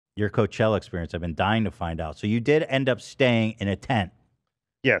your Coachella experience. I've been dying to find out. So you did end up staying in a tent.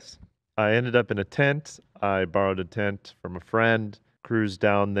 Yes. I ended up in a tent. I borrowed a tent from a friend, cruised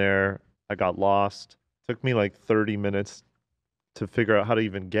down there. I got lost. Took me like 30 minutes to figure out how to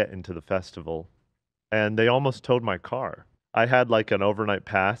even get into the festival. And they almost towed my car. I had like an overnight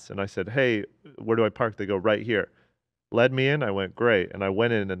pass and I said, "Hey, where do I park?" They go, "Right here." Led me in. I went, "Great." And I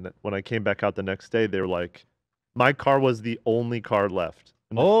went in, and when I came back out the next day, they were like, my car was the only car left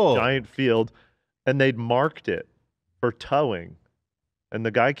in this Oh, giant field, and they'd marked it for towing. And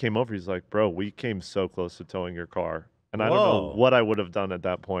the guy came over. He's like, "Bro, we came so close to towing your car." And I don't know whoa. what I would have done at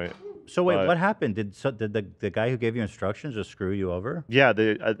that point, So wait, but what happened? Did the guy who gave you instructions just screw you over? yeah,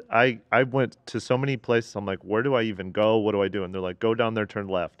 I went to so many places. I'm like, where do I even go? What do I do? And they're like, go down there, turn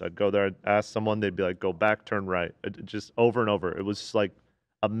left. I'd go there, I'd ask someone, they'd be like, go back, turn right. Just over and over. It was just like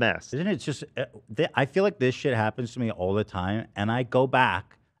a mess. Isn't it just? I feel like this shit happens to me all the time, and I go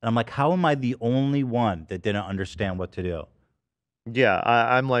back and I'm like, how am I the only one that didn't understand what to do? Yeah,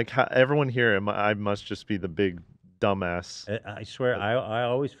 I'm like, everyone here, I must just be the big dumbass. I swear, Uh, I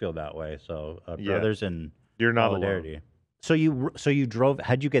always feel that way. So Yeah, brothers in you're not alone. solidarity. So you drove.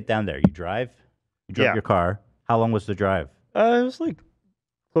 How'd you get down there? You drive? You drove Yeah, your car. How long was the drive? it was like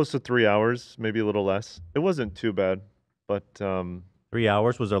close to 3 hours, maybe a little less. It wasn't too bad, but 3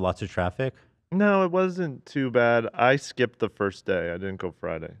 hours. Was there lots of traffic? no, it wasn't too bad. I skipped the first day. I didn't go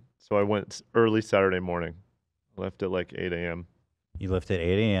Friday. So I went early Saturday morning. Left at like 8 a.m. You left at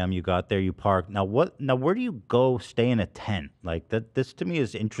 8 a.m. You got there. You parked. Now what? Now where do you go stay in a tent? Like that. This to me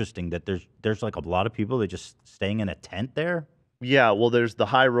is interesting. That there's like a lot of people that just staying in a tent there. Yeah, well, there's the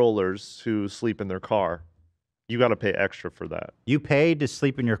high rollers who sleep in their car. You got to pay extra for that. You paid to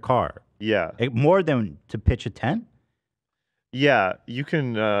sleep in your car. Yeah. More than to pitch a tent. Yeah, you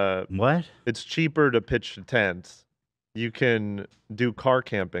can, What? it's cheaper to pitch a tent. You can do car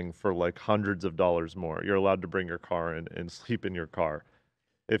camping for like hundreds of dollars more. You're allowed to bring your car in and sleep in your car.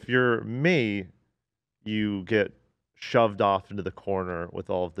 If you're me, you get shoved off into the corner with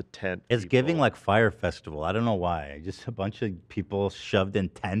all of the tent It's giving people. like Fire Festival. I don't know why. Just a bunch of people shoved in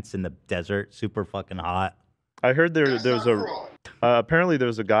tents in the desert, super fucking hot. I heard there's a apparently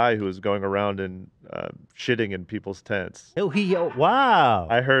there's a guy who was going around and shitting in people's tents. Oh, wow.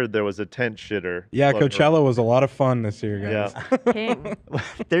 I heard there was a tent shitter Yeah, floating around. Coachella was a lot of fun this year, Yeah. guys. King.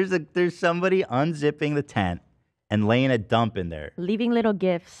 There's somebody unzipping the tent and laying a dump in there. Leaving little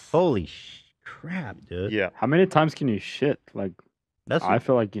gifts. Holy crap, dude. Yeah. How many times can you shit? Like, That's I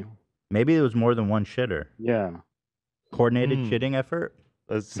feel like you. maybe there was more than one shitter. Yeah. Coordinated Mm. shitting effort.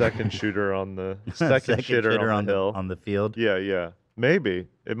 A second shooter on the second shitter on the hill. on the field. Yeah, yeah. Maybe.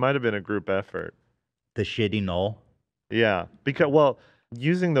 It might have been a group effort. The shitty knoll. Yeah. Because well,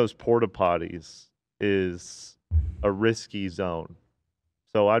 using those porta potties is a risky zone.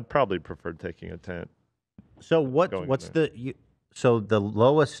 So I'd probably prefer taking a tent. So Going what's there. so the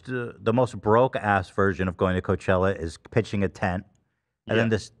lowest, the most broke ass version of going to Coachella is pitching a tent, and then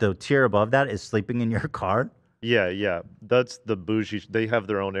Yeah. the tier above that is sleeping in your car. Yeah, yeah. That's the bougie. They have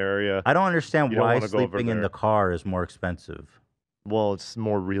their own area. I don't understand You don't why wanna go over sleeping in there. the car is more expensive. Well, it's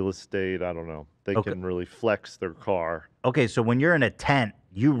more real estate. I don't know. They Okay. can really flex their car. Okay, so when you're in a tent,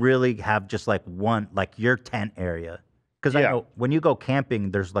 you really have just like one, like your tent area. Because I Yeah. know when you go camping,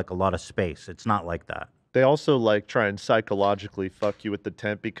 there's like a lot of space. It's not like that. They also like try and psychologically fuck you with the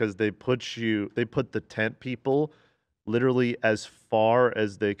tent because they put the tent people literally as far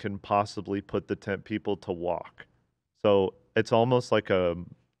as they can possibly put the tent people to walk. So it's almost like a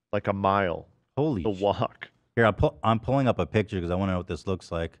mile Holy to walk. Here, I'm pulling up a picture because I want to know what this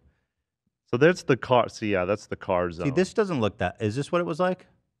looks like. So that's the car. So yeah, that's the car zone. See, this doesn't look that. Is this what it was like?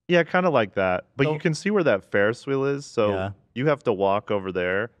 Yeah, kind of like that. But So- you can see where that Ferris wheel is. So Yeah. you have to walk over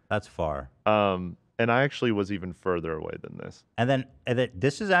there. That's far. And I actually was even further away than this. And then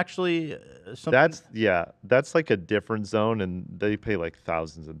this is actually something. That's like a different zone, and they pay like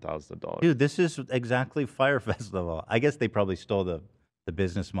thousands and thousands of dollars. Dude, this is exactly Fire Festival. I guess they probably stole the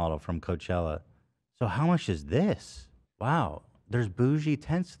business model from Coachella. So how much is this? Wow, there's bougie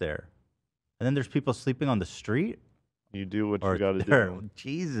tents there, and then there's people sleeping on the street. You do what Or you got to do.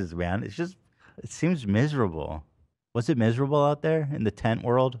 Jesus, man, it seems miserable. Was it miserable out there in the tent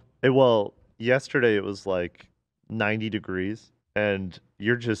world? Well, yesterday it was like 90 degrees, and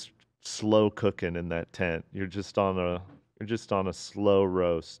you're just slow cooking in that tent. You're just on a slow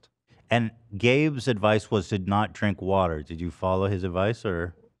roast. And Gabe's advice was to not drink water. Did you follow his advice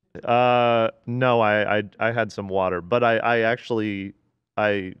or? No, I had some water, but I actually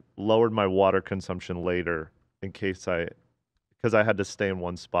I lowered my water consumption later in case because I had to stay in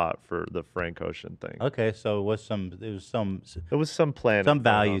one spot for the Frank Ocean thing. Okay, so it was some It was some planning. some going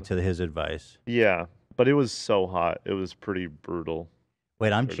value on. to his advice. Yeah, but it was so hot. It was pretty brutal.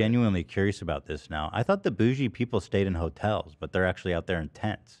 Wait, I'm yesterday. genuinely curious about this now. I thought the bougie people stayed in hotels, but they're actually out there in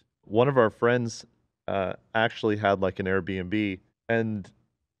tents. One of our friends actually had like an Airbnb, and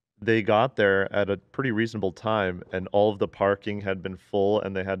they got there at a pretty reasonable time, and all of the parking had been full,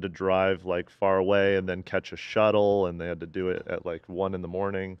 and they had to drive like far away and then catch a shuttle, and they had to do it at like 1 in the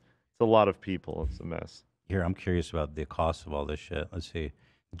morning. It's a lot of people. It's a mess. Here, I'm curious about the cost of all this shit. Let's see.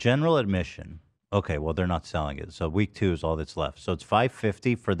 General admission. Okay, well they're not selling it. So week 2 is all that's left. So it's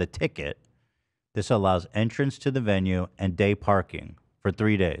 $550 for the ticket. This allows entrance to the venue and day parking for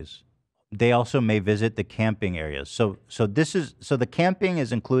 3 days. They also may visit the camping areas. So the camping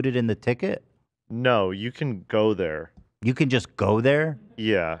is included in the ticket? No, you can go there. You can just go there?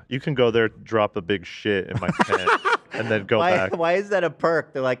 Yeah, you can go there, drop a big shit in my tent, and then go back. Why is that a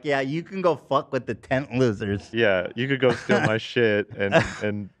perk? They're like, yeah, you can go fuck with the tent losers. Yeah, you could go steal my shit and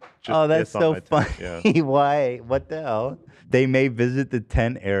just Oh, that's piss on so my funny. tent. Yeah. Why? What the hell? They may visit the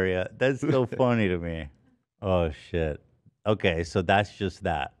tent area. That's so funny to me. Oh, shit. Okay, so that's just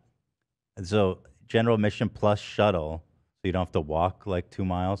that. And so general admission plus shuttle, so you don't have to walk like 2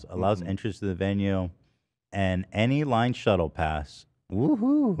 miles, allows entrance to the venue and any line shuttle pass.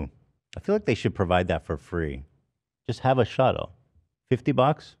 Woohoo. I feel like they should provide that for free. Just have a shuttle.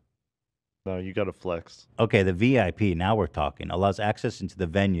 $50? No, you got to flex. Okay, the VIP, now we're talking, allows access into the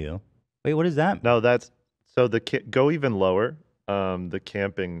venue. Wait, what is that? No, that's so go even lower. The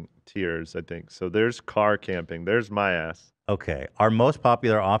camping tiers, I think. So there's car camping. There's my ass. Okay, our most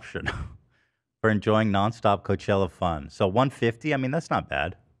popular option for enjoying nonstop Coachella fun. So 150, I mean, that's not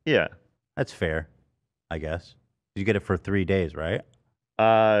bad. Yeah. That's fair, I guess. You get it for 3 days, right?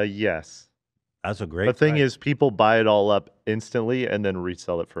 Yes. That's a great The thing price. is, people buy it all up instantly and then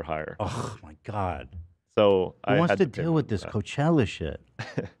resell it for higher. Oh my God. So Who I wants had to pay deal with this that. Coachella shit?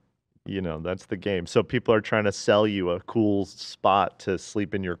 You know, that's the game. So people are trying to sell you a cool spot to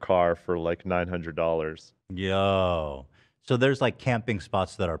sleep in your car for like $900. Yo. So there's like camping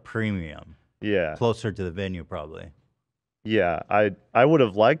spots that are premium, Yeah. closer to the venue probably. Yeah. I would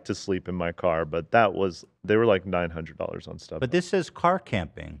have liked to sleep in my car, but they were like $900 on stuff. But this says car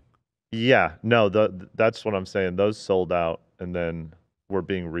camping. Yeah. No, that's what I'm saying. Those sold out and then were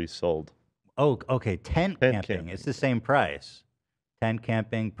being resold. Oh, okay. Tent camping. camping. It's the same price. Tent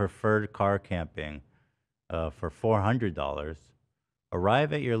camping, preferred car camping for $400.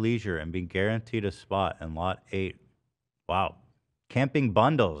 Arrive at your leisure and be guaranteed a spot in lot 8. Wow. Camping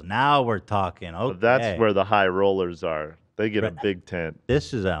bundles. Now we're talking. Okay. So that's where the high rollers are. They get a big tent.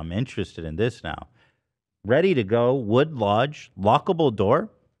 I'm interested in this now. Ready to go. Wood lodge. Lockable door.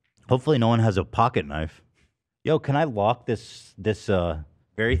 Hopefully no one has a pocket knife. Yo, can I lock this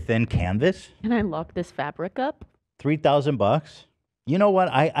very thin canvas? Can I lock this fabric up? $3,000. You know what?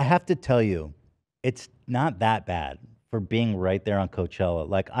 I have to tell you, it's not that bad for being right there on Coachella.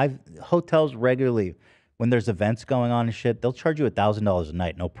 Like hotels regularly, when there's events going on and shit, they'll charge you $1,000 a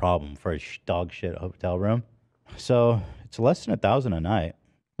night, no problem, for a dog shit hotel room. So it's less than $1,000 a night.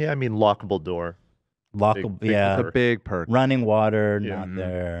 Yeah, I mean lockable door. Lockable, Big yeah. It's a big perk. Running water, Yeah. not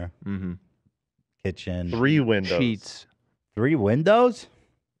there. Mm-hmm. Kitchen. 3 windows. Sheets. 3 windows?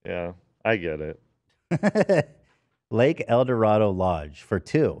 Yeah, I get it. Lake El Dorado Lodge for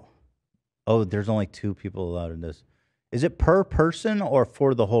 2. Oh, there's only 2 people allowed in this. Is it per person or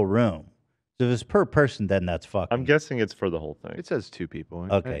for the whole room? So if it's per person, then that's fucking. I'm guessing it's for the whole thing. It says 2 people.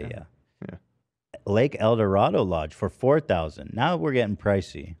 Okay, yeah. Yeah. Lake El Dorado Lodge for 4,000. Now we're getting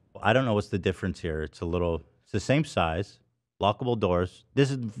pricey. I don't know what's the difference here. It's the same size, lockable doors. This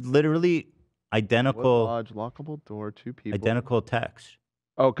is literally identical. Lodge, lockable door, 2 people. Identical text.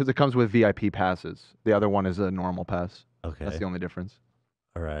 Oh, because it comes with VIP passes. The other one is a normal pass. Okay. That's the only difference.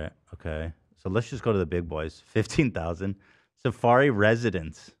 All right. Okay. So let's just go to the big boys. 15,000. Safari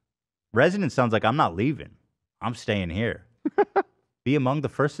residence. Residence sounds like I'm not leaving. I'm staying here. Be among the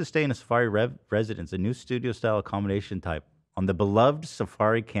first to stay in a safari residence, a new studio-style accommodation type on the beloved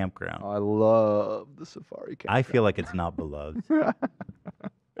safari campground. I love the safari campground. I feel like it's not beloved.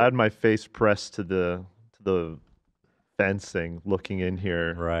 I had my face pressed to the fencing, looking in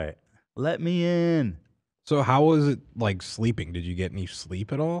here. Right. Let me in. So how was it like sleeping? Did you get any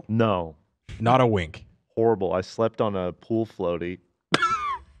sleep at all? No, Not a wink. horrible. I slept on a pool floaty.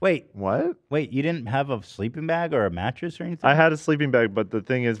 Wait, What? you didn't have a sleeping bag or a mattress or anything? I had a sleeping bag, but the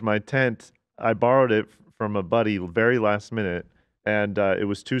thing is, my tent, I borrowed it from a buddy very last minute, and it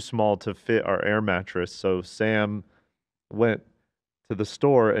was too small to fit our air mattress. So Sam went to the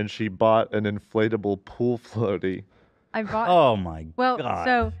store and she bought an inflatable pool floaty. I bought. Oh my Well, god.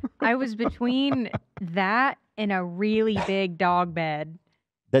 so I was between that and a really big dog bed.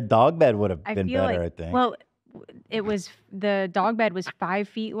 The dog bed would have I been feel better, like, I think. well, it was the dog bed was 5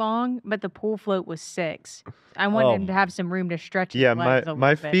 feet long, but the pool float was 6. I wanted Oh him to my- have some room to stretch his Yeah, legs a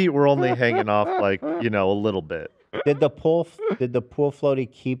my little bit. feet were only hanging off like, a little bit. did the pool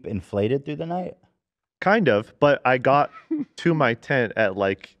floaty keep inflated through the night? Kind of, but I got to my tent at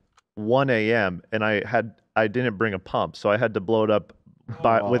like 1 a.m. and I didn't bring a pump, so I had to blow it up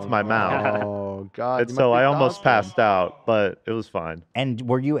with my mouth. Oh God! And so I almost passed out, but it was fine. And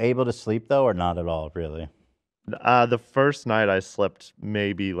were you able to sleep though, or not at all? Really? The first night I slept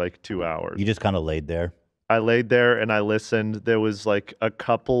maybe like 2 hours. You just kind of laid there. I laid there and I listened. There was like a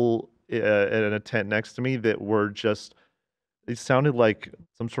couple in a tent next to me that were just, it sounded like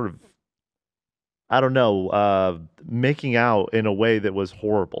some sort of, I don't know, making out in a way that was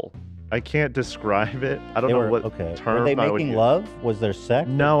horrible. I can't describe it. I don't They know were what okay. term Were they I would making use. love? Was there sex?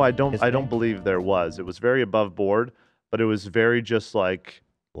 No, I don't Kissing? believe there was. It was very above board, but it was very just like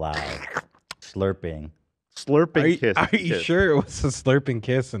Loud, slurping. slurping kiss. Are you sure it was a slurping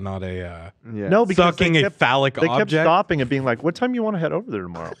kiss and not a Yeah. No, because sucking they a kept, phallic they kept object? stopping and being like, "What time you want to head over there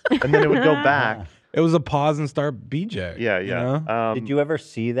tomorrow?" And then it would go back. It was a pause and start BJ. Yeah, you yeah. know? Did you ever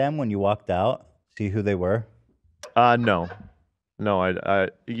see them when you walked out? See who they were? No. I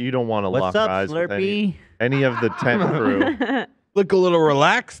you don't want to lock What's up, eyes with Slurpee? any of the tent crew. Look a little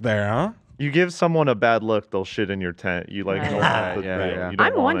relaxed there, huh? You give someone a bad look, they'll shit in your tent. You like, Right. don't want the- Yeah. you don't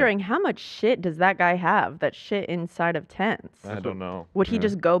I'm want it. wondering how much shit does that guy have that shit inside of tents? I don't know. Would he Yeah.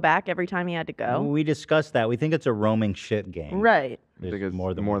 just go back every time he had to go? We discussed that. We think it's a roaming shit gang. Right. There's think it's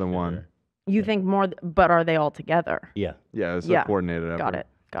more than one. shitter. You think more, but are they all together? Yeah. Yeah, it's Yeah. a coordinated effort.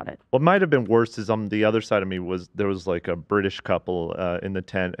 Got it. What might have been worse is on the other side of me there was like a British couple in the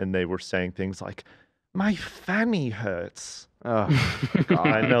tent, and they were saying things like, "My fanny hurts." Oh,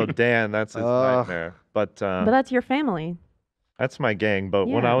 I know, Dan, that's his Ugh. nightmare. But But that's your family. that's my gang. But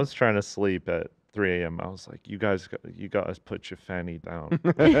when I Yeah. was trying to sleep at 3 a.m., I was like, "You guys put your fanny down."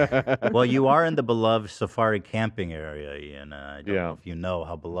 Well, you are in the beloved safari camping area, Ian. I don't Yeah. know if you know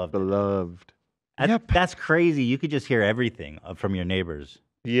how beloved. it is. Beloved. That's crazy. You could just hear everything from your neighbors.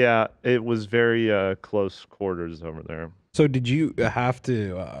 Yeah, it was very close quarters over there. So did you have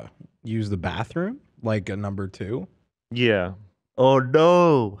to use the bathroom like a number 2? Yeah, Oh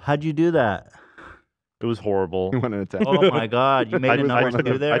no! How'd you do that? it was horrible. You went in a tent. Oh my God! You made a I number took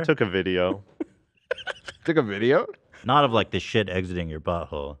 2 there. I took a video. Took a video. Not of like the shit exiting your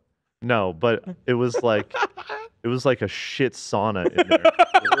butthole. No, but it was like a shit sauna in there.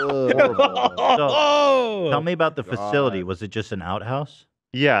 So, tell me about the facility. God. Was it just an outhouse?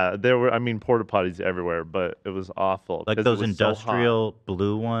 Yeah, there were, porta potties everywhere, but it was awful. Like 'cause it those was so hot. industrial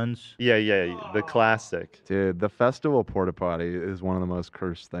blue ones? Yeah, the classic. Dude, the festival porta potty is one of the most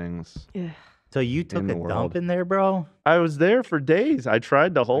cursed things. So you took the a dump world. in there, bro? I was there for days. I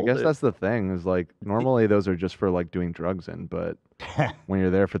tried to I hold guess it. that's the thing is like normally those are just for like doing drugs in, but when you're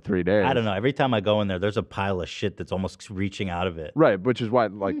there for 3 days, I don't know. Every time I go in there, there's a pile of shit that's almost reaching out of it. Right, which is why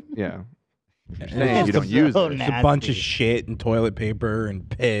like yeah, It's saying you just don't use so it. nasty. a bunch of shit and toilet paper and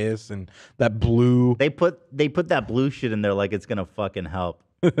piss and that blue. They put that blue shit in there like it's gonna fucking help.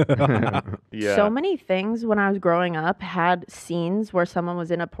 Yeah. So many things when I was growing up had scenes where someone was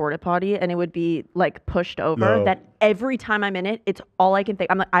in a porta potty and it would be like pushed over No. that every time I'm in it, it's all I can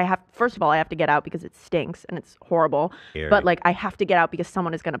think. I'm like, first of all, I have to get out because it stinks and it's horrible. Scary. But like, I have to get out because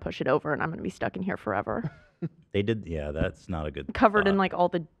someone is going to push it over and I'm going to be stuck in here forever. They did, yeah. That's not a good. Covered in thought. like all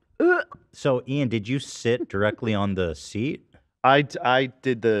the. So, Ian, did you sit directly on the seat? I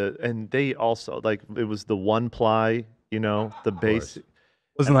did and they also like it was the 1-ply, the base.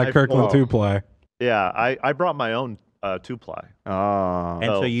 Wasn't And that I- Kirkland well- 2-ply? Yeah, I brought my own 2-ply. Oh, And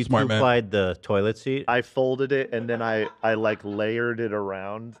so Oh, you smart man. two-plied the toilet seat. I folded it and then I like layered it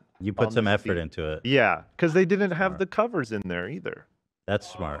around. You put on some the effort seat. into it. Yeah, because they didn't have the covers in there either. That's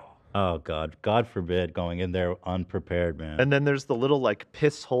smart. Oh God, God forbid going in there unprepared, man. And then there's the little like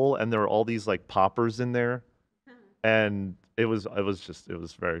piss hole, and there are all these like poppers in there, and it was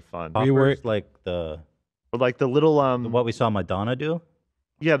very fun. We were- Poppers, like the But like the little what we saw Madonna do.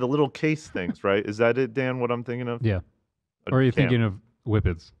 yeah, the little case things, right? Is that it, Dan? What I'm thinking of? Yeah. A Or are you can. thinking of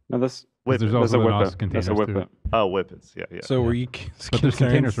whippets? No, that's 'Cause there's Whippets. also a the whippet. NOS containers That's a too. whippet. Oh, whippets. Yeah, yeah. So were you But there's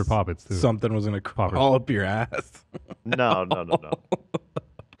containers for poppets too. Something was gonna Poppers. crawl up your ass. No.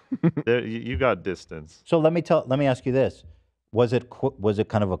 There, you got distance. So let me ask you this: was it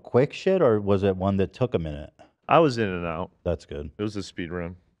kind of a quick shit, or was it one that took a minute? I was in and out. That's good. It was a speed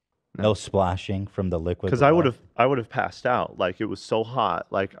run. No splashing from the liquid. Because I would have passed out. Like it was so hot.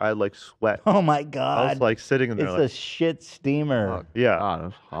 Like I like sweat. Oh my I God. was like sitting in there. It's Like, a shit steamer. Oh, yeah. God,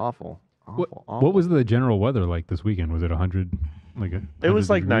 that's awful. What, Awful. Awful. what was the general weather like this weekend? Was it 100? Like It was 100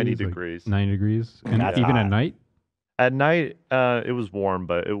 like 90 like degrees. 90 degrees, and That's even hot. at night. At night, it was warm,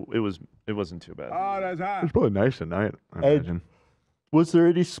 but it wasn't too bad. It's probably nice at night, I imagine. Was there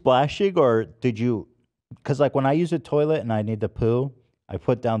any splashing, or did you? Because like when I use a toilet and I need to poo, I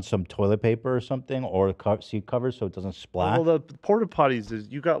put down some toilet paper or something, or a seat cover so it doesn't splash. Well, the porta potties is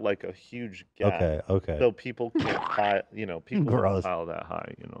you got like a huge gap. Okay. So people can't pile, people Gross. don't pile that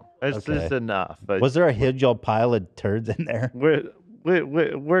high. It's Okay. just enough. But Was there a huge old pile of turds in there? we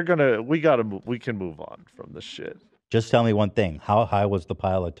can move on from the shit. Just tell me one thing. How high was the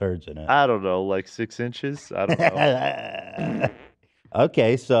pile of turds in it? I don't know, like 6 inches. I don't know.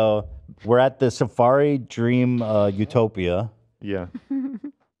 Okay, so we're at the Safari Dream Utopia. Yeah.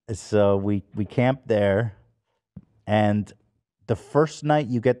 So we camped there, and the first night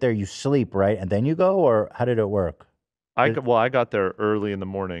you get there, you sleep, right? And then you go, or how did it work? I got there early in the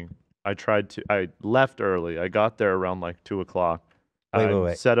morning. I left early. I got there around like 2:00.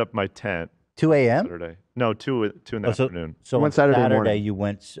 Wait. Set up my tent 2 a.m.? Saturday. No, 2 in the afternoon. So You on went Saturday morning. you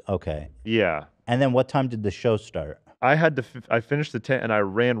went, okay. Yeah. And then what time did the show start? I finished the tent and I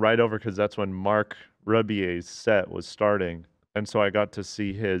ran right over because that's when Mark Rubier's set was starting. And so I got to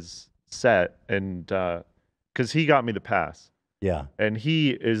see his set and because he got me the pass. Yeah. And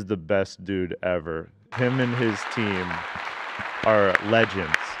he is the best dude ever. Him and his team are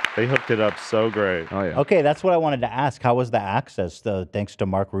legends. They hooked it up so great. Oh, yeah. Okay, that's what I wanted to ask. How was the access thanks to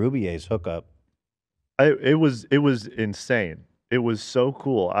Mark Rubier's hookup? It was insane. It was so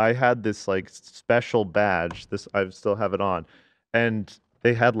cool. I had this like special badge. I still have it on, and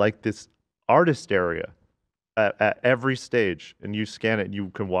they had like this artist area at every stage, and you scan it, and you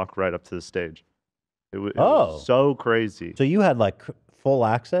can walk right up to the stage. It was so crazy. So you had like full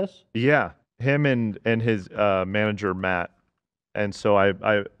access? Yeah, him and his manager Matt, and so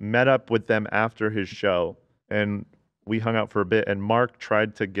I met up with them after his show, and we hung out for a bit. And Mark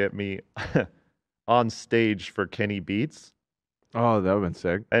tried to get me on stage for Kenny Beats. Oh, that would have been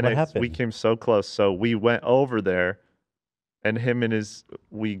sick. And What happened? we came so close. So we went over there, and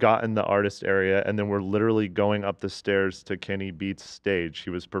we got in the artist area, and then we're literally going up the stairs to Kenny Beats' stage. He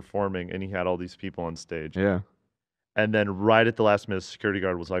was performing, and he had all these people on stage. Yeah. And then right at the last minute, the security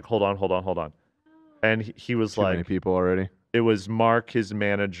guard was like, hold on. And he was Too many like, people already. it was Mark, his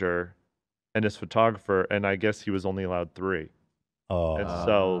manager, and his photographer, and I guess he was only allowed 3. Oh, And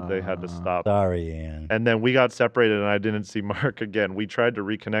so they had to stop. sorry, Ian. And then we got separated, and I didn't see Mark again. We tried to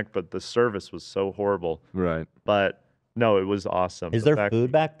reconnect, but the service was so horrible. Right. But no, it was awesome. Is The there fact- food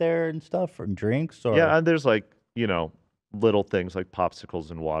back there and stuff, and drinks? Or? Yeah, and there's like, little things like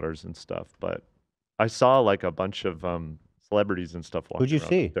popsicles and waters and stuff. But I saw like a bunch of celebrities and stuff walking Who'd you around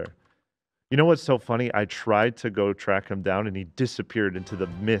see? there. You know what's so funny? I tried to go track him down, and he disappeared into the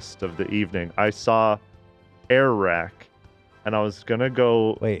mist of the evening. I saw Air Rack, and I was going to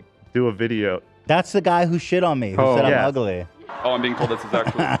go do a video. That's the guy who shit on me, who said yeah. I'm ugly. Oh, I'm being told this is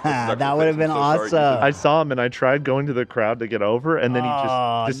actually. That would have been awesome. I saw him, and I tried going to the crowd to get over, and then he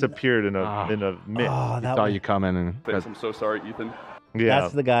Oh, just disappeared in a mist. Oh, He that saw was- you coming and I'm so sorry, Ethan. Yeah.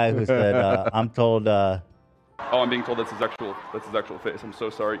 That's the guy who said, I'm told, Oh, I'm being told that's his actual face. I'm so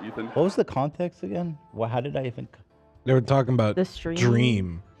sorry, Ethan. what was the context again? How did I even? They were talking about The stream.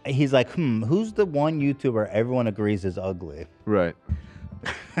 Dream. He's like, who's the one YouTuber everyone agrees is ugly? right.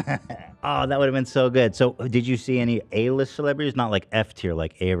 Oh, that would have been so good. So, did you see any A-list celebrities? Not like F tier,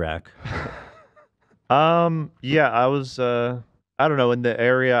 like A-Rack. Yeah, I was, I don't know, in the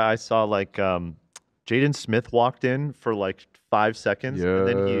area I saw like, Jaden Smith walked in for like 5 seconds, and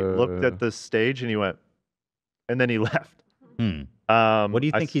then he looked Yeah. at the stage and he went, and then he left. What do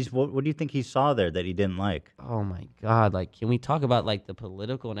you think what do you think he saw there that he didn't like? Oh my God! Like, can we talk about like the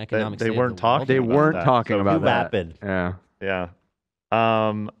political and economic? they state of weren't the talking world? They about weren't that, talking so about too that. vapid. Yeah. Yeah.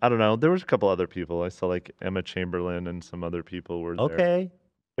 I don't know. There was a couple other people. I saw like Emma Chamberlain and some other people were there. Okay.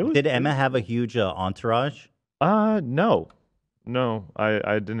 Did Emma have a huge entourage? No.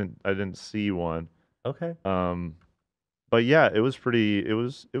 I didn't see one. Okay. But yeah, it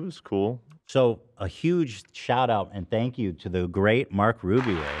was cool. So a huge shout out and thank you to the great Mark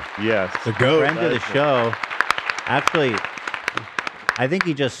Rubier. Yes. The GOAT. Friend of the show. Actually, I think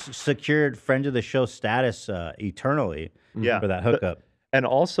he just secured friend of the show status eternally Yeah. for that hookup. And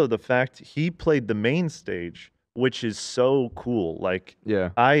also the fact he played the main stage, which is so cool. Like, Yeah.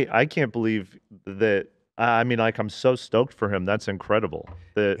 I can't believe that I mean, like, I'm so stoked for him. That's incredible.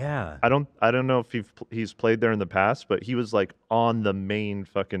 That Yeah. I don't know if he's played there in the past, but he was like on the main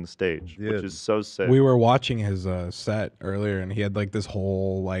fucking stage, which Dude. is so sick. We were watching his set earlier, and he had like this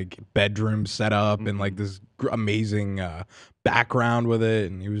whole like bedroom set up and like this amazing background with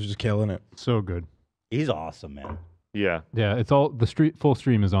it, and he was just killing it. So good. He's awesome, man. Yeah. Yeah, it's all full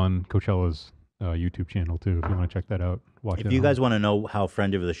stream is on Coachella's YouTube channel too. If you want to check that out, watch it. If you guys want to know how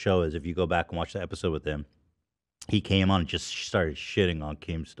friend of the show is, if you go back and watch the episode with him, he came on and just started shitting on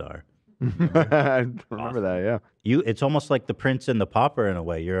Keemstar. I remember that. Yeah. It's almost like the Prince and the Pauper in a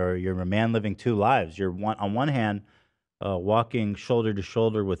way. You're a man living two lives. You're on one hand walking shoulder to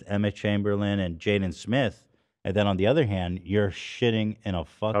shoulder with Emmett Chamberlain and Jaden Smith, and then on the other hand, you're shitting in a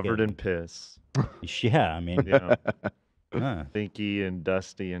fucking Covered in piss. Yeah, I mean, Yeah. huh. Stinky and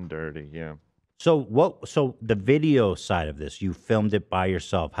dusty and dirty. Yeah. So the video side of this, you filmed it by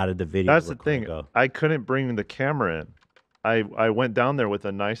yourself. How did the video That's the recording thing. go? I couldn't bring the camera in. I went down there with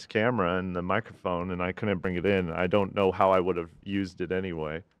a nice camera and the microphone, and I couldn't bring it in. I don't know how I would have used it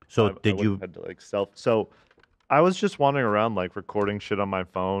anyway. So I did would you? have had to like So I was just wandering around like recording shit on my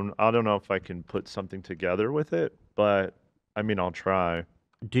phone. I don't know if I can put something together with it, but I mean, I'll try.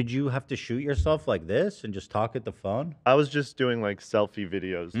 Did you have to shoot yourself like this and just talk at the phone? I was just doing like selfie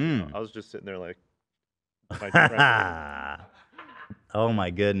videos. You know? I was just sitting there like my friend. Oh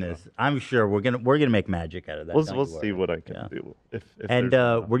my goodness! I'm sure we're gonna make magic out of that. We'll don't we'll you see worry. what I can Yeah. do. If And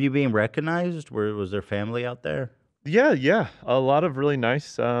there's were you being recognized? Was there family out there? Yeah. A lot of really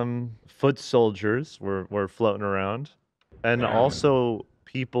nice foot soldiers were floating around. And also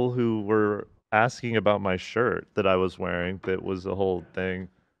people who were asking about my shirt that I was wearing. That was a whole thing.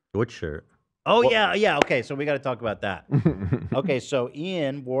 What shirt? Oh, yeah. Okay, so we got to talk about that. Okay, so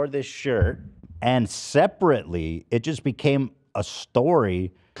Ian wore this shirt, and separately, it just became a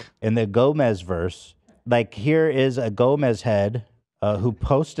story in the Gomez verse. Like, here is a Gomez head who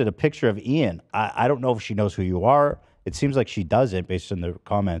posted a picture of Ian. I don't know if she knows who you are. It seems like she doesn't, based on the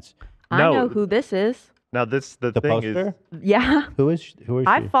comments. I know who this is. Now the The thing poster? Yeah. Who is she?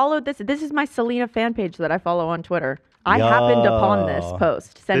 I followed this. This is my Selena fan page that I follow on Twitter. I happened upon this Yo.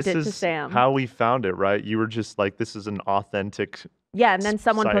 post, sent this it is to Sam. how we found it, right? You were just like, this is an authentic. Yeah, and then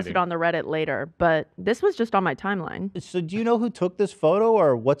someone posted sighting. on the Reddit later, but this was just on my timeline. So do you know who took this photo,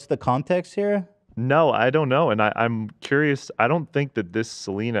 or what's the context here? No, I don't know. And I'm curious. I don't think that this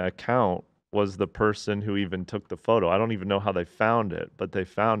Selena account was the person who even took the photo. I don't even know how they found it, but they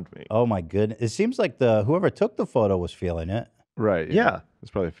found me. Oh my goodness! It seems like whoever took the photo was feeling it. Right. Yeah.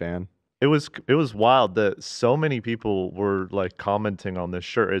 It's probably a fan. It was wild that so many people were like commenting on this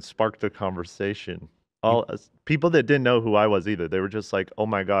shirt. It sparked a conversation. All people that didn't know who I was either. They were just like, "Oh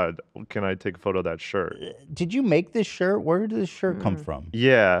my god, can I take a photo of that shirt?" Did you make this shirt? Where did this shirt come from?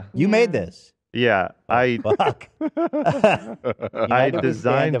 Yeah. You made this. Yeah, I Fuck. I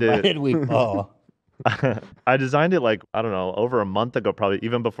designed it. Divided we fall. I designed it like, I don't know, over a month ago, probably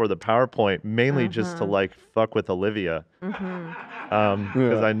even before the PowerPoint, mainly just to like fuck with Olivia.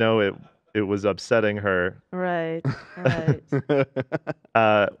 Because I know it was upsetting her. Right.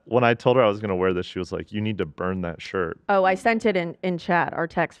 When I told her I was gonna wear this, she was like, "You need to burn that shirt." Oh, I sent it in chat, our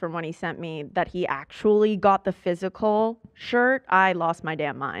text from when he sent me that he actually got the physical shirt. I lost my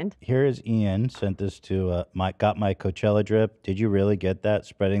damn mind. Here is Ian sent this to got my Coachella drip. Did you really get that?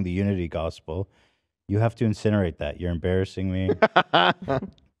 Spreading the unity gospel. You have to incinerate that. You're embarrassing me.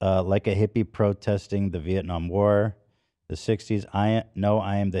 Like a hippie protesting the Vietnam War, the 60s. I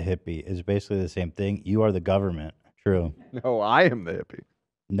am the hippie. Is basically the same thing. You are the government. True. No, I am the hippie.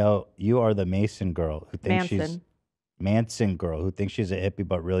 No, you are the Mason girl who thinks she's Manson. Manson girl who thinks she's a hippie,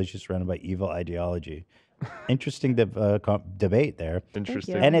 but really she's surrounded by evil ideology. Interesting debate there.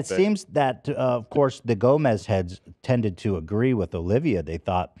 Interesting. And it debate. seems that, of course, the Gomez heads tended to agree with Olivia. They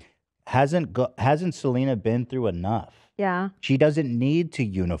thought, hasn't Selena been through enough? Yeah. She doesn't need to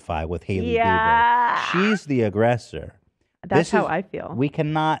unify with Hailey Yeah. Bieber. She's the aggressor. That's how I feel. We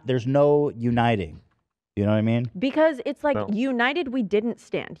cannot. There's no uniting. You know what I mean? Because it's like No. united, we didn't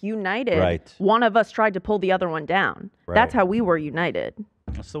stand. United, Right. one of us tried to pull the other one down. That's Right. how we were united.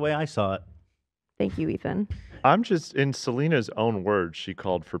 That's the way I saw it. Thank you, Ethan. I'm just, in Selena's own words, she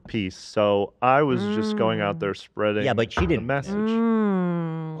called for peace. So I was just going out there spreading Yeah, but she the didn't. message.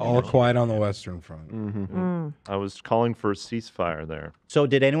 All quiet on the Western Front. Mm-hmm. I was calling for a ceasefire there. So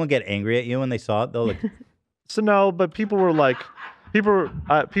did anyone get angry at you when they saw it though? Like, So no, but people were like, people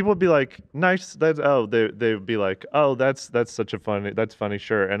would be like, nice. That's they would be like, oh, that's such a funny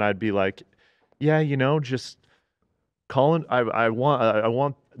shirt, and I'd be like, yeah, just calling. I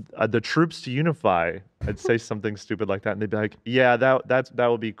want the troops to unify. I'd say something stupid like that, and they'd be like, yeah, that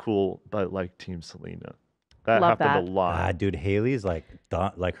would be cool, but like Team Selena. That Love happened that. a lot. Ah, dude, Haley's like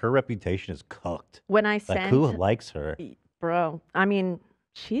done, like her reputation is cooked. When I Like sent, who likes her? bro, I mean,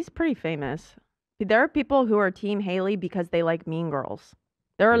 she's pretty famous. There are people who are Team Haley because they like Mean Girls.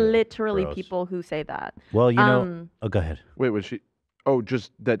 There are Yeah, literally gross. people who say that. Well, you know. Oh, go ahead. Wait, was she? Oh,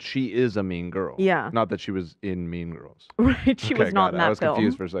 just that she is a mean girl. Yeah. Not that she was in Mean Girls. Right, she Okay, was not got in it. I that was film.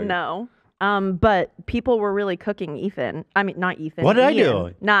 confused for a second. No. But people were really cooking Ethan. I mean, not Ethan. What did I Ian.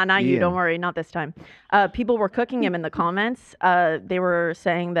 do? Nah, not you. Don't Ian. worry. Not this time. People were cooking him in the comments. They were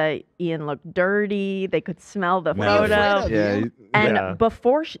saying that Ian looked dirty. They could smell the Well, photo. Yeah. And Yeah.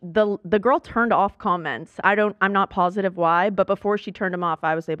 before the girl turned off comments, I'm not positive why, but before she turned them off,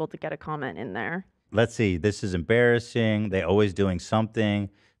 I was able to get a comment in there. Let's see. This is embarrassing. They always doing something.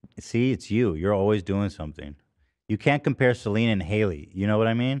 See, it's you. You're always doing something. You can't compare Selena and Haley. You know what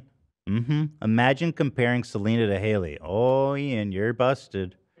I mean? Mm-hmm. Imagine comparing Selena to Haley. Oh, Ian, you're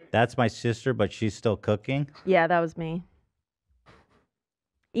busted. That's my sister, but she's still cooking. Yeah, that was me.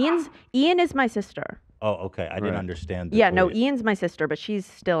 Ian is my sister. Oh, okay. I didn't Right. understand. The Yeah, no, tweet. Ian's my sister, but she's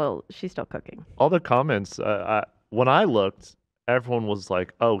still cooking. All the comments, when I looked, everyone was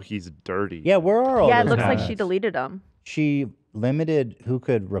like, "Oh, he's dirty." Yeah, where are all Yeah, it those looks like she comments? deleted them. She limited who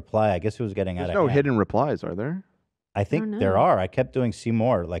could reply. I guess it was getting out There's of no hand. hidden replies, are there? I think don't there know. are. I kept doing see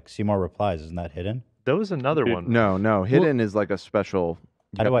more, like see more replies. Isn't that hidden? There was another one. No. Hidden is like a special.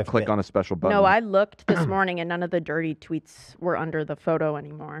 You How do have I to click fit- on a special button. No, I looked this morning and none of the dirty tweets were under the photo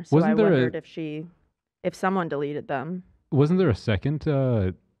anymore. So Wasn't I there a- wondered if someone deleted them. Wasn't there a second?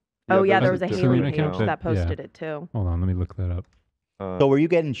 Oh yeah, there there's was a Selena Haley account page that- that posted yeah. it too. Hold on, let me look that up. So were you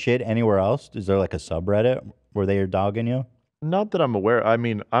getting shit anywhere else? Is there like a subreddit where they are dogging you? Not that I'm aware. I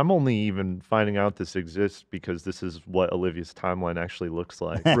mean, I'm only even finding out this exists because this is what Olivia's timeline actually looks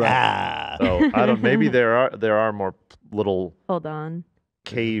like. Right. So I don't. Maybe there are more little Hold on.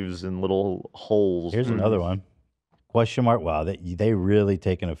 caves and little holes. Here's another one. Question mark. Wow, they really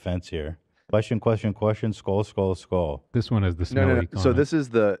taking offense here. Question. Skull. This one has the smelly No. comment. So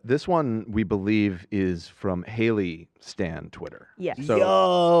this one we believe is from Haley Stan Twitter. Yes. So,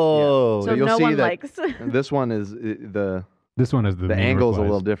 Yo. So you'll no see one that likes. this one is the This one has the main angle's a replies.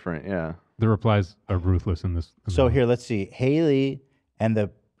 little different. Yeah. The replies are ruthless in this. in So the- here, let's see. Haley, and the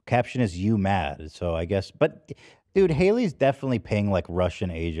caption is "you mad." So I guess, but dude, Haley's definitely paying like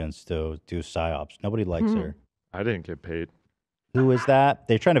Russian agents to do psyops. Nobody likes her. I didn't get paid. Who is that?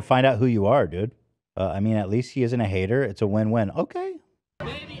 They're trying to find out who you are, dude. I mean, at least he isn't a hater. It's a win-win. Okay.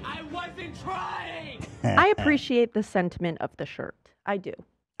 I appreciate the sentiment of the shirt. I do.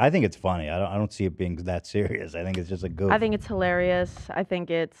 I think it's funny. I don't see it being that serious. I think it's just a goof. I think it's hilarious. I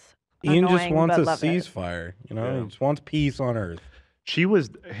think it's Ian just annoying, wants but a love it. ceasefire. You know, he just wants peace on Earth.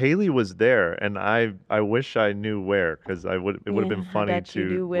 Haley was there, and I wish I knew where because it would have Yeah, been I funny bet you to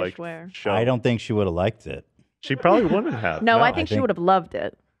do wish like where. show. I don't think she would have liked it. She probably wouldn't have. No, I I think she think- would have loved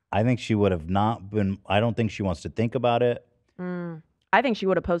it. I think she would have not been. I don't think she wants to think about it. I think she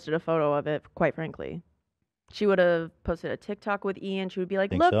would have posted a photo of it, quite frankly. She would have posted a TikTok with Ian. She would be like,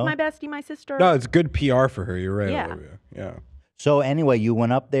 Think look, so? my bestie, my sister. No, it's good PR for her. You're right, Yeah. Olivia. Yeah. So anyway, you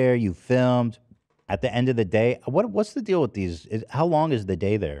went up there. You filmed. At the end of the day, what's the deal with these? How long is the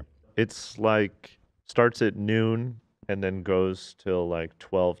day there? It's like starts at noon and then goes till like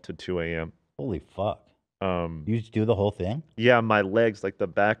 12 to 2 a.m. Holy fuck! You just do the whole thing? Yeah, my legs, like the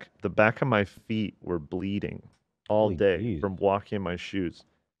back of my feet were bleeding all Holy day jeez. from walking in my shoes,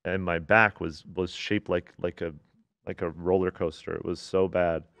 and my back was shaped like a roller coaster. It was so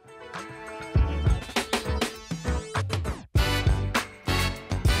bad.